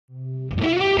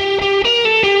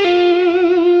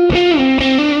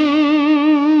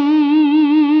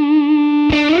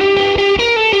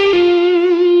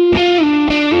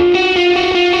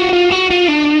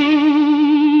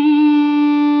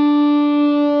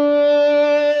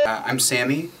I'm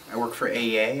Sammy. I work for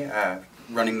A.E.A,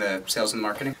 running the sales and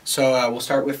marketing. So we'll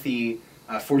start with the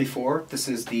 44. This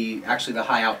is actually the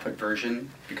high output version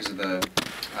because of the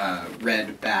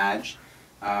red badge.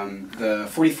 The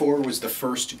 44 was the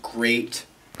first great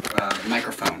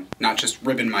microphone, not just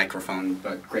ribbon microphone,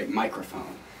 but great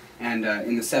microphone. And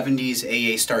in the 70s,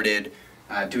 A.E.A started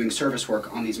doing service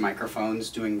work on these microphones,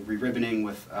 doing re-ribboning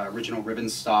with original ribbon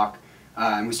stock,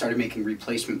 and we started making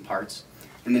replacement parts.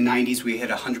 In the 90s, we hit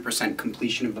 100%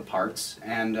 completion of the parts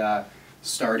and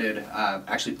started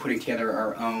actually putting together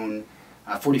our own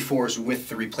 44s with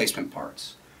the replacement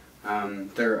parts.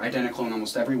 They're identical in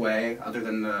almost every way, other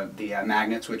than the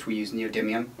magnets, which we use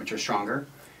neodymium, which are stronger.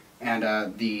 And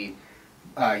the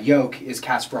yoke is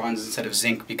cast bronze instead of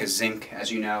zinc, because zinc,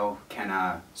 as you know,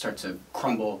 can start to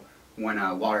crumble when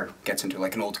water gets into it,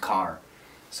 like an old car.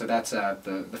 So that's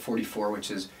the 44, which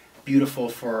is beautiful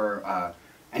for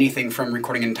anything from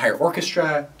recording an entire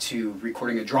orchestra, to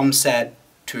recording a drum set,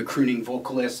 to a crooning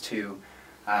vocalist who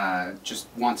just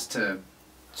wants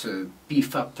to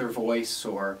beef up their voice,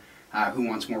 or who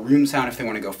wants more room sound if they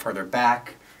want to go further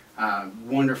back.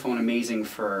 Wonderful and amazing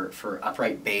for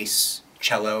upright bass,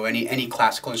 cello, any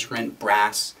classical instrument,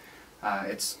 brass.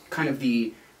 It's kind of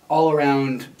the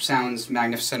all-around sounds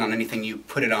magnificent on anything you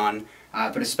put it on,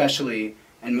 but especially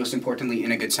and most importantly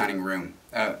in a good sounding room.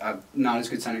 A not as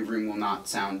good sounding room will not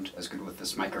sound as good with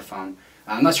this microphone,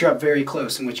 unless you're up very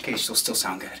close, in which case you'll still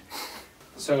sound good.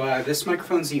 So this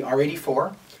microphone's the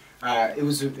R84.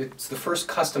 It's the first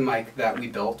custom mic that we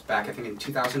built back, I think, in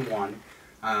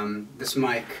 2001. This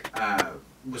mic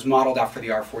was modeled after the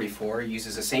R44. It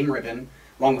uses the same ribbon,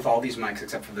 along with all these mics,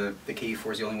 except for the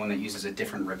KE4 is the only one that uses a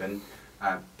different ribbon,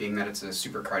 being that it's a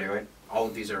super cardioid. All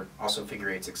of these are also figure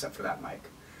 8s except for that mic.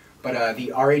 But the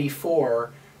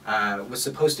R84 was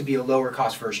supposed to be a lower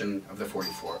cost version of the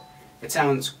 44. It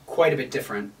sounds quite a bit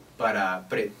different, but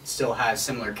it still has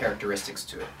similar characteristics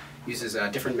to it. Uses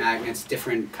different magnets,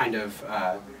 different kind of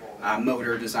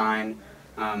motor design,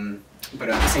 but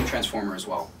the same transformer as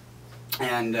well.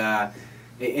 And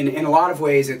in a lot of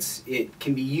ways, it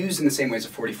can be used in the same way as a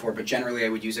 44, but generally I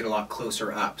would use it a lot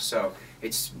closer up. So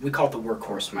we call it the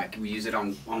workhorse mic. We use it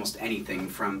on almost anything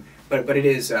from, but it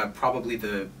is probably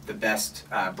the best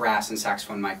brass and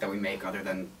saxophone mic that we make, other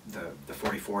than the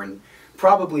 44, and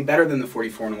probably better than the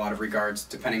 44 in a lot of regards,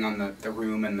 depending on the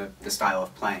room and the style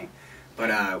of playing.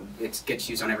 But it gets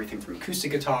used on everything from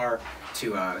acoustic guitar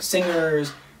to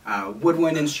singers,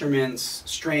 woodwind instruments,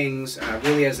 strings,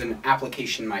 really as an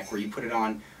application mic where you put it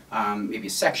on maybe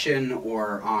a section,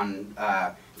 or on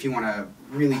if you want to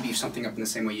really beef something up in the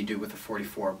same way you do with the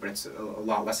 44, but it's a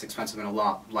lot less expensive and a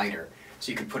lot lighter.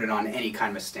 So you could put it on any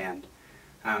kind of a stand.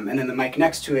 And then the mic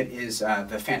next to it is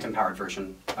the phantom powered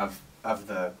version of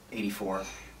the 84,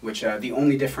 which the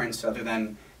only difference, other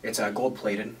than it's gold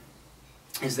plated,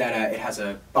 is that it has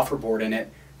a buffer board in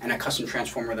it and a custom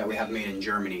transformer that we have made in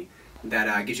Germany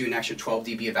that gives you an extra 12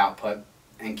 dB of output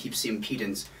and keeps the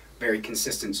impedance very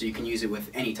consistent, so you can use it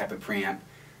with any type of preamp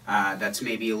that's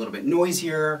maybe a little bit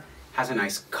noisier, has a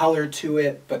nice color to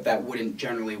it, but that wouldn't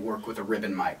generally work with a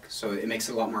ribbon mic, so it makes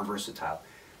it a lot more versatile.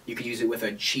 You could use it with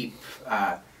a cheap,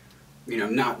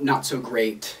 not so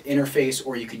great interface,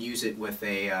 or you could use it with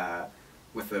a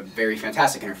very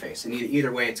fantastic interface. And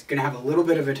either way, it's going to have a little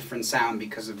bit of a different sound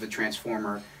because of the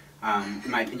transformer.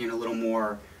 In my opinion, a little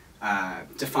more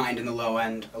defined in the low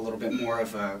end, a little bit more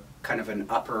of a kind of an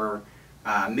upper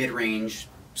mid-range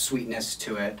sweetness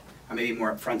to it, maybe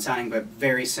more upfront sounding, but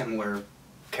very similar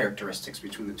characteristics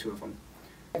between the two of them.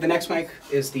 The next mic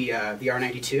is the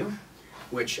R92,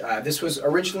 which this was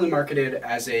originally marketed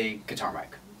as a guitar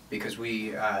mic because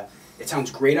it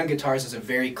sounds great on guitars. It's a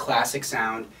very classic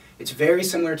sound. It's very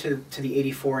similar to the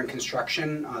 84 in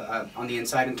construction on the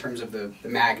inside in terms of the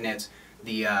magnets,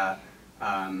 I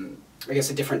guess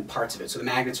the different parts of it. So the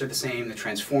magnets are the same, the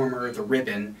transformer, the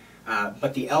ribbon,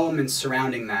 but the elements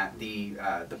surrounding that, the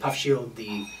puff shield,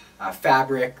 the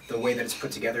fabric, the way that it's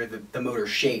put together, the motor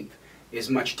shape is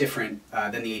much different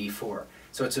than the 84.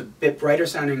 So it's a bit brighter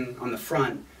sounding on the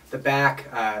front. The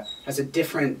back has a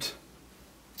different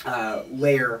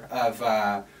layer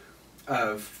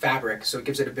of fabric, so it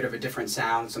gives it a bit of a different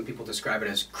sound. Some people describe it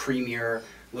as creamier,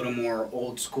 a little more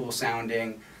old school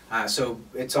sounding. So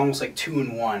it's almost like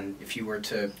 2-in-1 if you were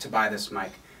to buy this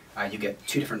mic. You get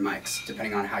two different mics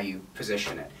depending on how you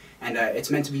position it. And it's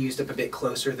meant to be used up a bit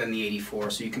closer than the 84,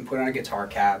 so you can put it on a guitar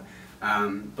cab.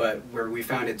 But where we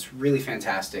found it's really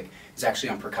fantastic is actually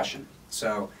on percussion.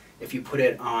 So if you put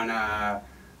it on a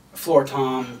floor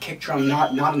tom, kick drum,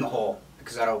 not in the hole,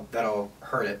 because that'll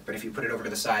hurt it, but if you put it over to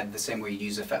the side the same way you'd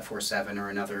use a FET 47 or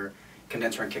another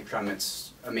condenser and kick drum,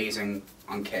 it's amazing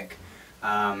on kick.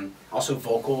 Also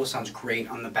vocal sounds great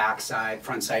on the back side,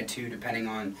 front side too, depending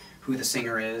on who the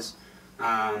singer is.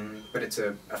 But it's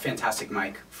a fantastic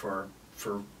mic for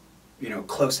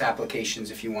close applications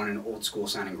if you want an old school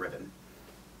sounding ribbon.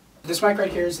 This mic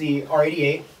right here is the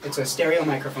R88. It's a stereo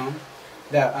microphone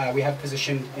that we have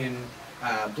positioned in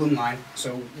bloom line.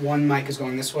 So one mic is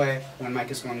going this way, one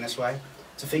mic is going this way.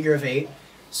 It's a figure of 8.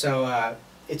 So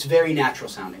it's very natural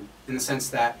sounding in the sense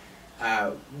that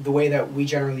the way that we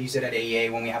generally use it at A.E.A.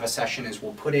 when we have a session is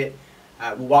we'll put it,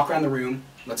 we'll walk around the room,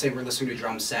 let's say we're listening to a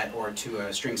drum set or to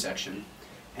a string section,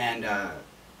 and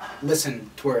listen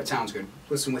to where it sounds good.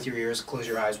 Listen with your ears, close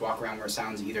your eyes, walk around where it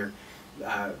sounds either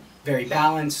very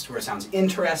balanced, where it sounds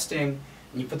interesting,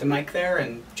 and you put the mic there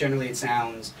and generally it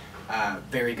sounds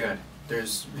very good.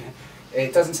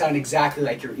 It doesn't sound exactly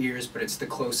like your ears, but it's the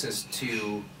closest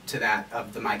to that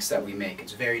of the mics that we make.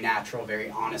 It's very natural, very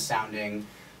honest sounding,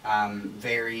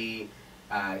 very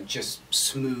just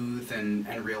smooth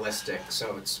and realistic.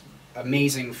 So it's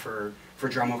amazing for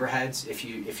drum overheads.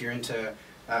 If you're into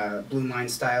bloom line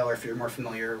style, or if you're more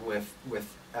familiar with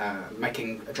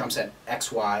miking a drum set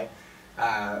XY,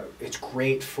 it's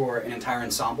great for an entire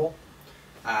ensemble.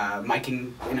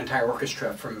 Miking an entire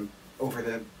orchestra from over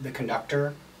the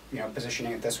conductor,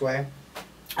 positioning it this way.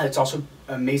 It's also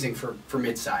amazing for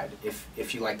mid-side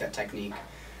if you like that technique.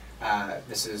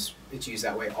 It's used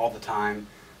that way all the time.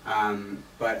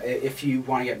 But if you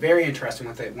want to get very interesting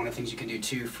with it, one of the things you can do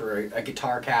too for a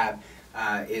guitar cab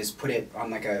is put it on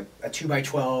like a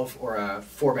 2x12 or a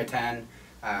 4x10.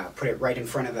 Put it right in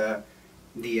front of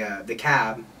the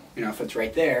cab, if it's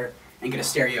right there, and get a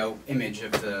stereo image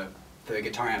of the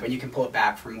guitar amp, and you can pull it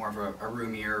back for more of a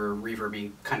roomier or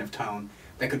reverby kind of tone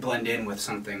that could blend in with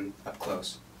something up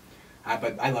close.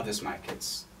 But I love this mic.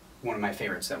 It's one of my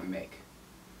favorites that we make.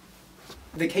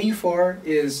 The KU4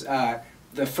 is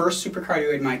the first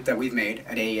supercardioid mic that we've made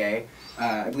at A.E.A.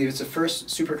 I believe it's the first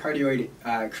supercardioid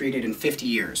created in 50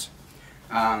 years.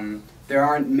 There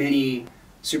aren't many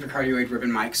supercardioid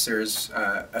ribbon mics. There's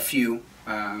a few.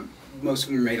 Most of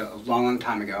them were made a long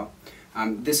time ago.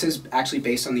 This is actually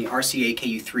based on the RCA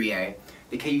KU3A.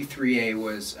 The KU3A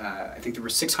was, I think there were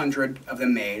 600 of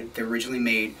them made. They were originally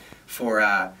made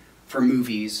for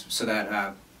movies, so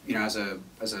that as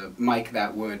a mic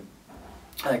that would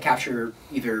capture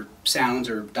either sounds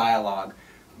or dialogue,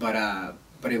 but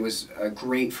it was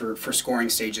great for scoring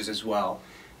stages as well,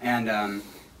 and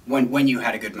when you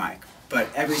had a good mic. But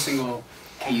every single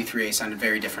KU3A sounded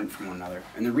very different from one another,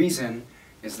 and the reason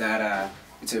is that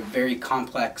it's a very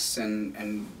complex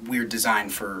and weird design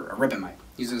for a ribbon mic.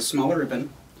 It uses a smaller ribbon,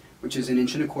 which is 1.25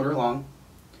 inches long,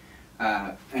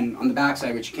 and on the back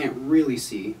side, which you can't really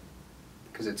see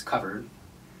because it's covered,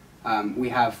 we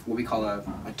have what we call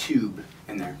a tube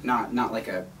in there. Not like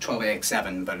a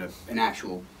 12AX7, but an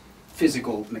actual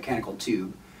physical mechanical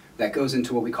tube that goes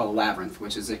into what we call a labyrinth,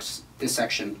 which is this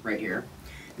section right here.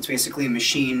 It's basically a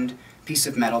machined piece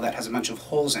of metal that has a bunch of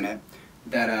holes in it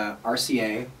that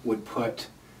RCA would put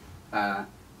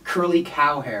curly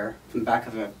cow hair from the back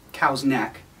of a cow's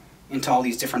neck into all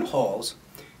these different holes,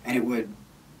 and it would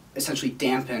essentially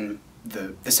dampen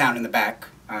the sound in the back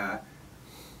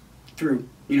through,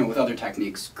 with other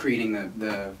techniques, creating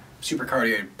the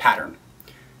supercardioid pattern.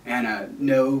 And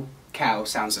no cow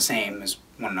sounds the same as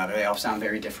one another. They all sound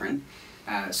very different.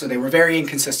 So they were very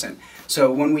inconsistent.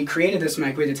 So when we created this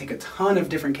mic, we had to take a ton of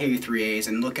different KU3As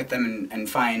and look at them and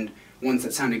find ones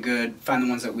that sounded good, find the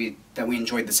ones that we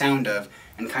enjoyed the sound of,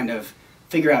 and kind of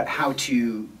figure out how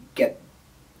to get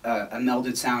a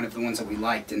melded sound of the ones that we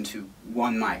liked into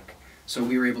one mic. So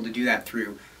we were able to do that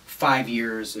through 5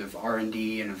 years of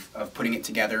R&D and of putting it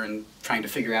together and trying to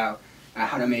figure out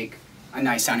how to make a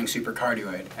nice sounding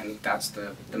supercardioid, and that's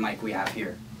the mic we have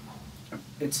here.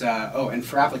 It's and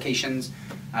for applications,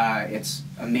 it's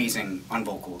amazing on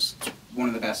vocals. It's one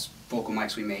of the best vocal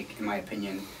mics we make, in my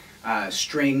opinion.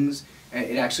 Strings,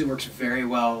 it actually works very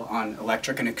well on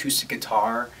electric and acoustic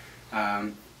guitar.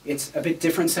 It's a bit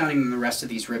different sounding than the rest of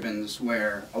these ribbons,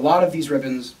 where a lot of these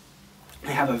ribbons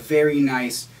have a very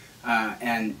nice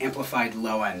and amplified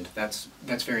low end. That's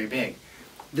very big.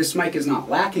 This mic is not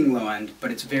lacking low end, but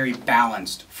it's very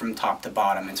balanced from top to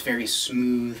bottom. It's very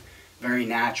smooth, very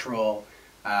natural.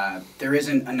 There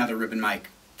isn't another ribbon mic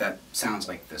that sounds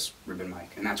like this ribbon mic,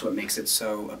 and that's what makes it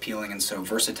so appealing and so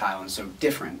versatile and so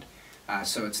different.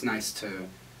 So it's nice to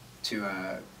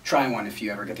try one if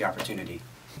you ever get the opportunity.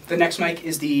 The next mic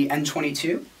is the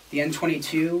N22. The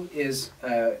N22 is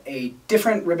a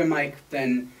different ribbon mic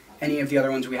than any of the other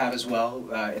ones we have as well.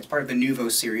 It's part of the Nouveau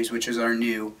series, which is our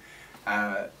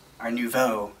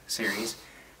Nouveau series.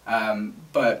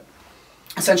 But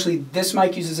essentially this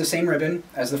mic uses the same ribbon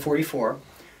as the 44,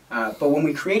 but when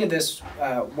we created this,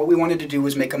 what we wanted to do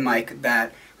was make a mic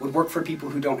that would work for people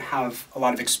who don't have a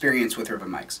lot of experience with ribbon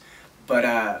mics.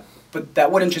 But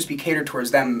that wouldn't just be catered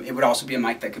towards them, it would also be a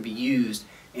mic that could be used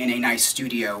in a nice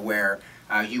studio where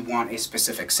you want a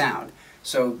specific sound.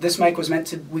 So this mic was meant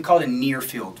to, we call it a near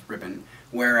field ribbon,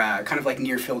 where kind of like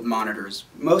near field monitors.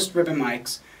 Most ribbon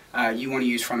mics you want to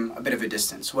use from a bit of a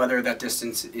distance, whether that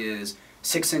distance is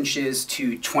 6 inches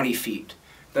to 20 feet.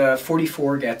 The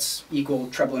 44 gets equal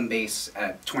treble and bass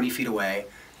at 20 feet away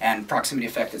and proximity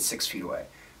effect at 6 feet away.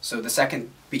 So the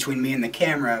second between me and the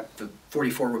camera, the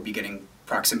 44 would be getting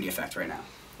proximity effect right now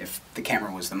if the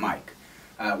camera was the mic.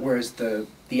 Whereas the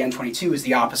N22 is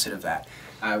the opposite of that.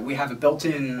 We have a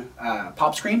built-in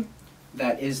pop screen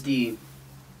that is the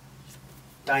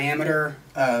diameter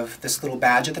of this little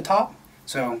badge at the top.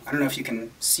 So I don't know if you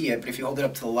can see it, but if you hold it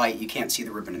up to the light, you can't see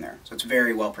the ribbon in there. So it's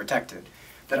very well protected.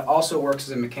 That also works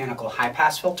as a mechanical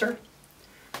high-pass filter,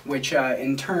 which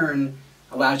in turn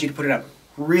allows you to put it up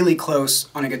really close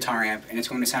on a guitar amp, and it's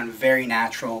going to sound very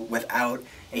natural without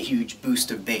a huge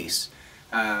boost of bass.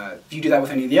 If you do that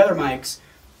with any of the other mics,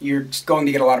 you're just going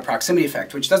to get a lot of proximity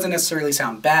effect, which doesn't necessarily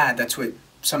sound bad. That's what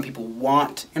some people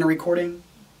want in a recording,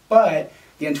 but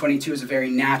the N22 is a very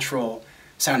natural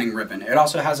sounding ribbon. It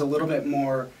also has a little bit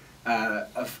more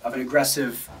of an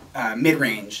aggressive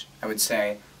mid-range, I would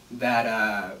say,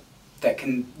 that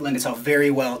can lend itself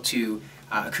very well to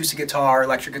acoustic guitar,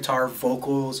 electric guitar,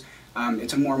 vocals.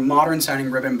 It's a more modern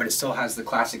sounding ribbon, but it still has the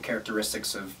classic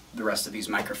characteristics of the rest of these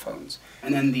microphones.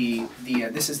 And then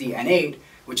this is the N8,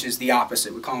 which is the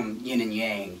opposite. We call them yin and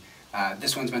yang.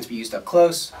 This one's meant to be used up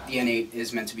close. The N8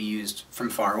 is meant to be used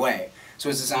from far away. So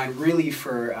it's designed really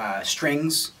for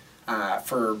strings,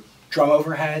 for drum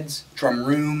overheads, drum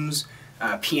rooms,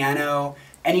 piano,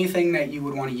 anything that you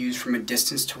would want to use from a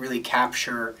distance to really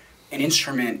capture an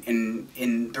instrument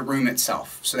in the room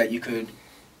itself, so that you could,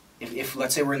 if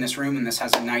let's say we're in this room and this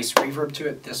has a nice reverb to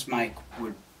it, this mic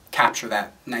would capture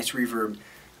that nice reverb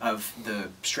of the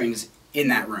strings in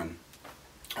that room.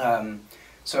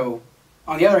 So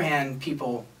on the other hand,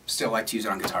 people still like to use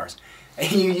it on guitars.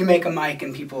 You make a mic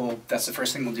and people, that's the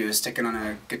first thing they'll do is stick it on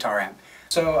a guitar amp.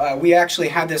 So we actually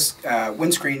had this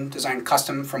windscreen designed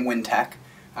custom from WinTech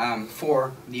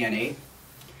for the N8.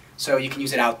 So you can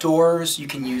use it outdoors, you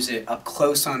can use it up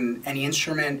close on any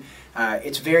instrument.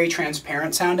 It's very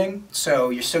transparent sounding, so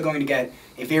you're still going to get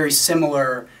a very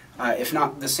similar, if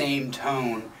not the same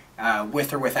tone,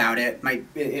 with or without it.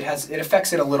 It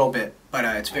affects it a little bit, but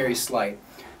it's very slight.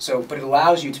 So, but it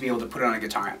allows you to be able to put it on a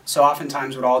guitar amp. So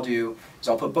oftentimes what I'll do is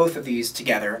I'll put both of these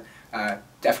together.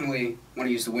 Definitely want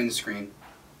to use the windscreen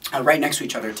right next to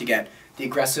each other to get the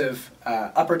aggressive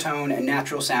upper tone and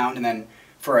natural sound, and then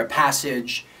for a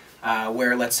passage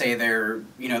where, let's say, there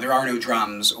are no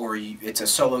drums, or it's a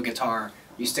solo guitar,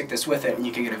 you stick this with it and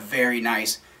you can get a very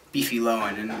nice beefy low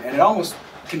end, and it almost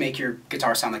can make your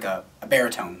guitar sound like a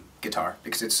baritone guitar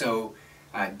because it's so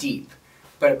deep.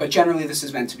 But generally this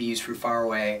is meant to be used from far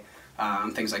away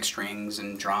on things like strings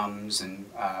and drums and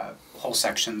whole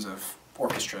sections of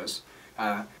orchestras.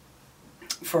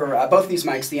 For both of these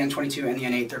mics, the N22 and the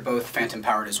N8, they're both phantom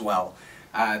powered as well.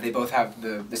 They both have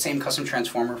the same custom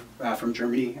transformer from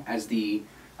Germany as the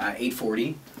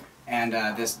 840, and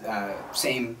this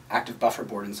same active buffer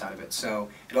board inside of it. So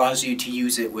it allows you to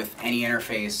use it with any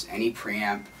interface, any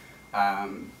preamp.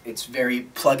 It's very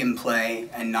plug and play,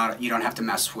 and you don't have to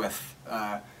mess with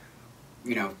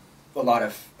you don't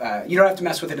have to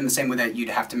mess with it in the same way that you'd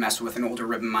have to mess with an older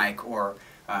ribbon mic or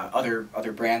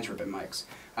other brands' ribbon mics.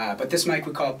 But this mic,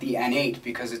 we call it the N8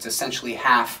 because it's essentially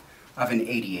half of an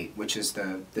 88, which is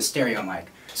the stereo mic.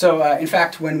 So in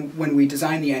fact, when we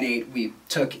designed the N8, we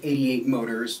took 88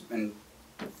 motors and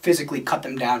physically cut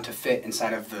them down to fit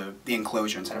inside of the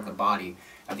enclosure, inside of the body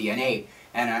of the N8.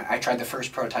 And I tried the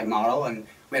first prototype model, and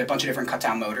we had a bunch of different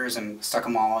cut-down motors and stuck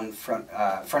them all in front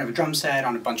of a drum set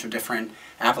on a bunch of different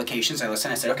applications. I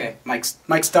listened, I said, okay,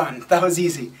 mic's done. That was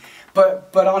easy.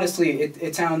 But honestly,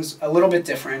 it sounds a little bit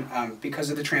different because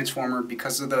of the transformer,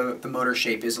 because of the motor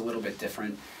shape is a little bit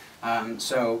different.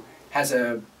 So has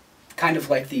a kind of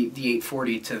like the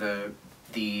 840 to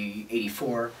the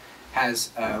 84,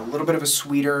 has a little bit of a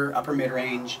sweeter upper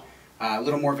mid-range, a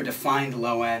little more of a defined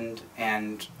low end,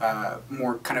 and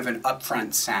more kind of an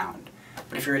upfront sound.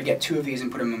 But if you were to get two of these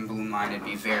and put them in boom line, it'd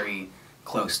be very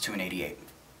close to an 88.